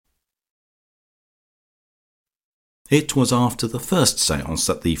It was after the first séance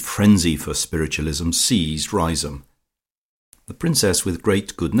that the frenzy for spiritualism seized Riseholme. The princess, with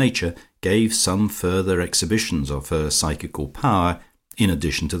great good nature, gave some further exhibitions of her psychical power in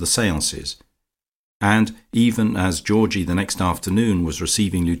addition to the séances, and even as Georgie the next afternoon was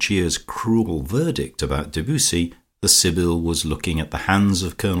receiving Lucia's cruel verdict about Debussy, the Sibyl was looking at the hands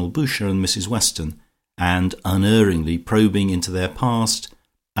of Colonel Boucher and Mrs. Weston, and unerringly probing into their past,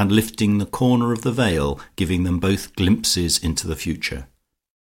 and lifting the corner of the veil, giving them both glimpses into the future.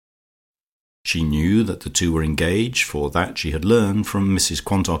 She knew that the two were engaged, for that she had learned from Mrs.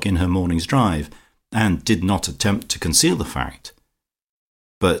 Quantock in her morning's drive, and did not attempt to conceal the fact.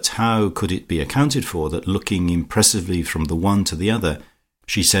 But how could it be accounted for that, looking impressively from the one to the other,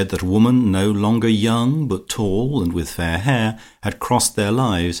 she said that a woman no longer young but tall and with fair hair had crossed their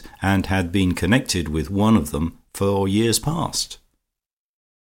lives and had been connected with one of them for years past?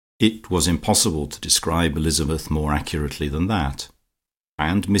 It was impossible to describe Elizabeth more accurately than that,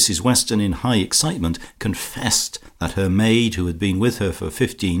 and Mrs. Weston, in high excitement, confessed that her maid, who had been with her for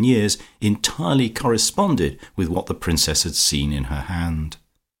 15 years, entirely corresponded with what the princess had seen in her hand.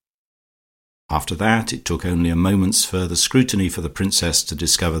 After that, it took only a moment's further scrutiny for the princess to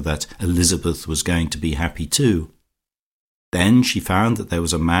discover that Elizabeth was going to be happy too. Then she found that there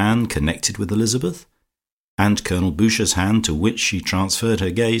was a man connected with Elizabeth, and Colonel Boucher's hand, to which she transferred her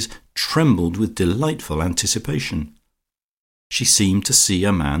gaze, trembled with delightful anticipation. She seemed to see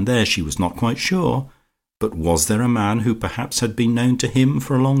a man there, she was not quite sure, but was there a man who perhaps had been known to him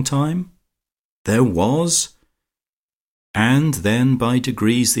for a long time? There was. And then by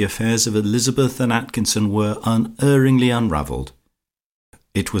degrees the affairs of Elizabeth and Atkinson were unerringly unravelled.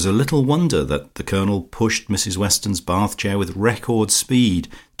 It was a little wonder that the Colonel pushed Mrs. Weston's bath chair with record speed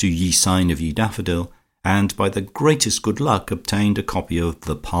to Ye Sign of Ye Daffodil, and by the greatest good luck obtained a copy of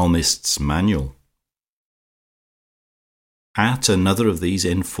the Palmist's Manual. At another of these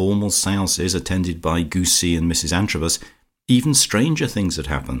informal séances attended by Goosey and Mrs. Antrobus, even stranger things had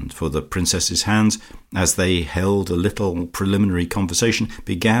happened, for the princess's hands, as they held a little preliminary conversation,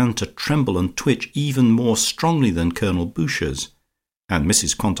 began to tremble and twitch even more strongly than Colonel Boucher's, and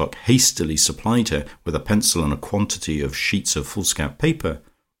Mrs. Quantock hastily supplied her with a pencil and a quantity of sheets of foolscap paper,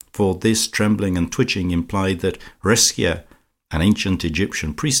 for this trembling and twitching implied that Reskia, an ancient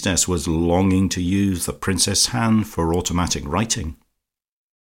Egyptian priestess, was longing to use the princess' hand for automatic writing.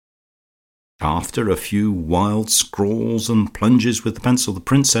 After a few wild scrawls and plunges with the pencil, the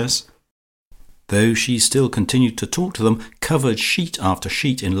princess, though she still continued to talk to them, covered sheet after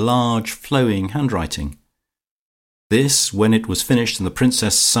sheet in large flowing handwriting. This, when it was finished and the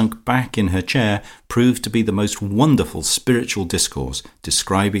princess sunk back in her chair, proved to be the most wonderful spiritual discourse,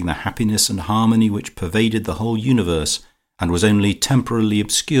 describing the happiness and harmony which pervaded the whole universe, and was only temporarily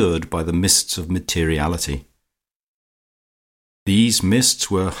obscured by the mists of materiality. These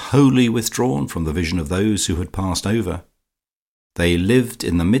mists were wholly withdrawn from the vision of those who had passed over. They lived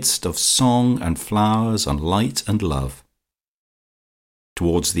in the midst of song and flowers and light and love.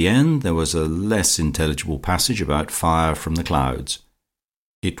 Towards the end there was a less intelligible passage about fire from the clouds.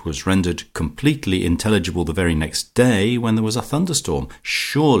 It was rendered completely intelligible the very next day, when there was a thunderstorm,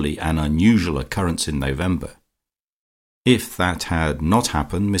 surely an unusual occurrence in November. If that had not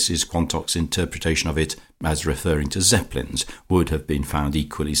happened, Mrs. Quantock's interpretation of it as referring to zeppelins would have been found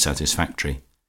equally satisfactory.